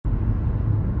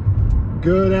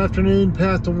Good afternoon,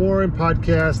 Pastor Warren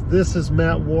podcast. This is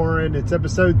Matt Warren. It's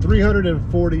episode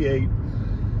 348.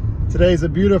 Today's a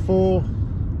beautiful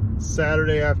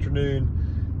Saturday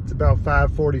afternoon. It's about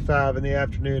 5:45 in the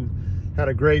afternoon. Had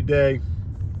a great day.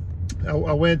 I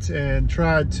went and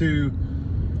tried to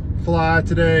fly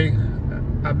today.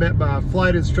 I met my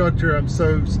flight instructor. I'm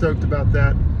so stoked about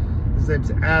that. His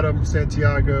name's Adam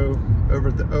Santiago over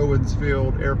at the Owens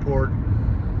Field Airport.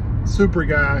 Super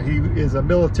guy. He is a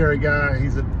military guy.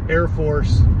 He's an Air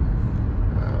Force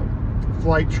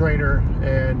flight trainer,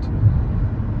 and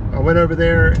I went over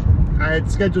there. I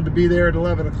had scheduled to be there at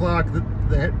 11 o'clock.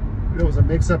 There was a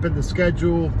mix-up in the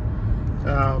schedule,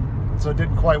 so it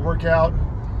didn't quite work out.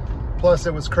 Plus,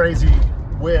 it was crazy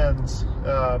winds,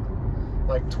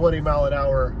 like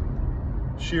 20-mile-an-hour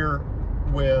shear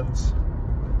winds,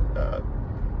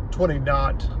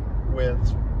 20-knot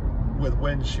winds with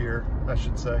wind shear, I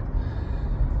should say.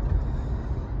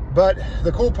 But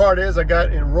the cool part is I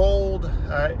got enrolled.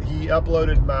 He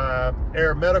uploaded my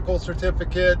air medical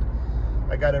certificate.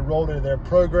 I got enrolled in their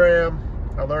program.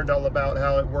 I learned all about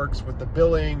how it works with the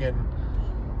billing and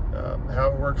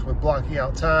how it works with blocking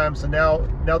out time. So now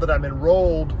that I'm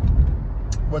enrolled,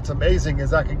 what's amazing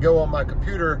is I can go on my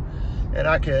computer and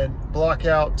I can block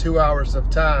out 2 hours of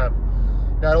time,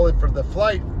 not only for the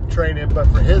flight training, but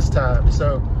for his time.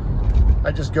 So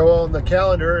I just go on the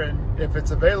calendar, and if it's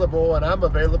available and I'm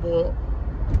available,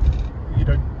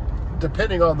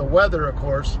 depending on the weather, of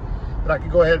course, but I can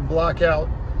go ahead and block out.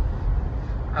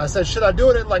 I said, should I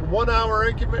do it in like 1 hour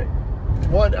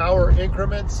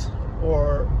increments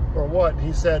or what?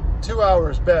 He said 2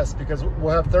 hours best, because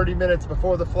we'll have 30 minutes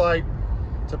before the flight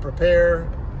to prepare,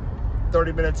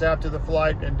 30 minutes after the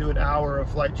flight, and do an hour of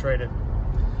flight training.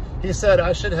 He said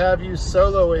I should have you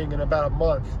soloing in about a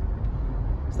month.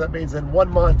 So that means in 1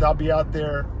 month I'll be out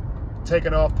there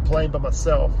taking off the plane by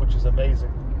myself, which is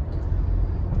amazing.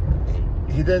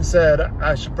 He then said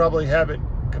I should probably have it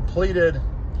completed.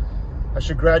 I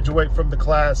should graduate from the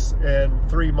class in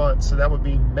 3 months. So that would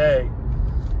be May,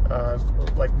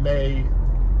 like May,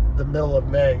 the middle of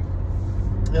May.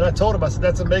 And I told him, I said,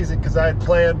 that's amazing, because I had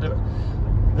planned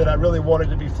that I really wanted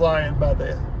to be flying by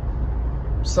the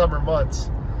summer months.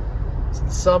 So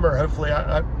the summer, hopefully,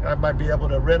 I might be able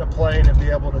to rent a plane and be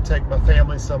able to take my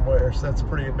family somewhere. So that's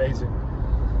pretty amazing.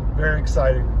 Very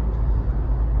exciting.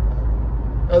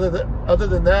 Other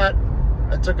than that,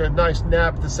 I took a nice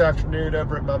nap this afternoon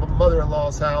over at my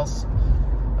mother-in-law's house.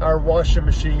 Our washing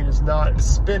machine is not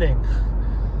spinning.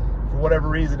 For whatever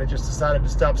reason, it just decided to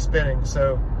stop spinning.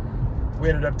 So we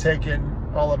ended up taking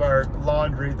all of our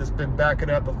laundry that's been backing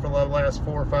up for the last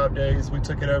 4 or 5 days. We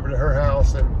took it over to her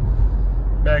house, and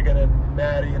Megan and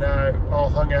Maddie and I all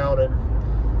hung out, and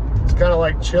it's kind of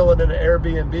like chilling in an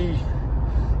Airbnb.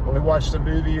 When we watched a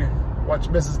movie,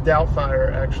 watched Mrs.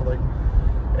 Doubtfire actually,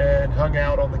 and hung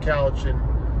out on the couch and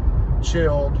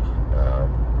chilled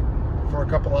for a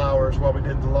couple hours while we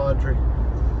did the laundry.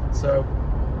 So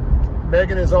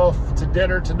Megan is off to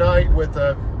dinner tonight with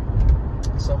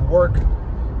some work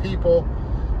people,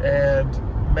 and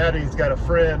Maddie's got a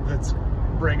friend that's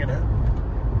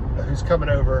who's coming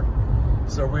over.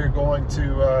 So we're going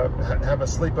to have a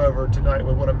sleepover tonight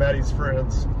with one of Maddie's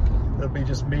friends. It'll be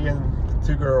just me and the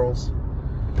 2 girls.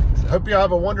 So hope you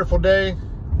have a wonderful day.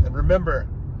 And remember,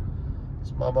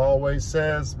 as Mama always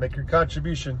says, make your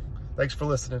contribution. Thanks for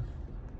listening.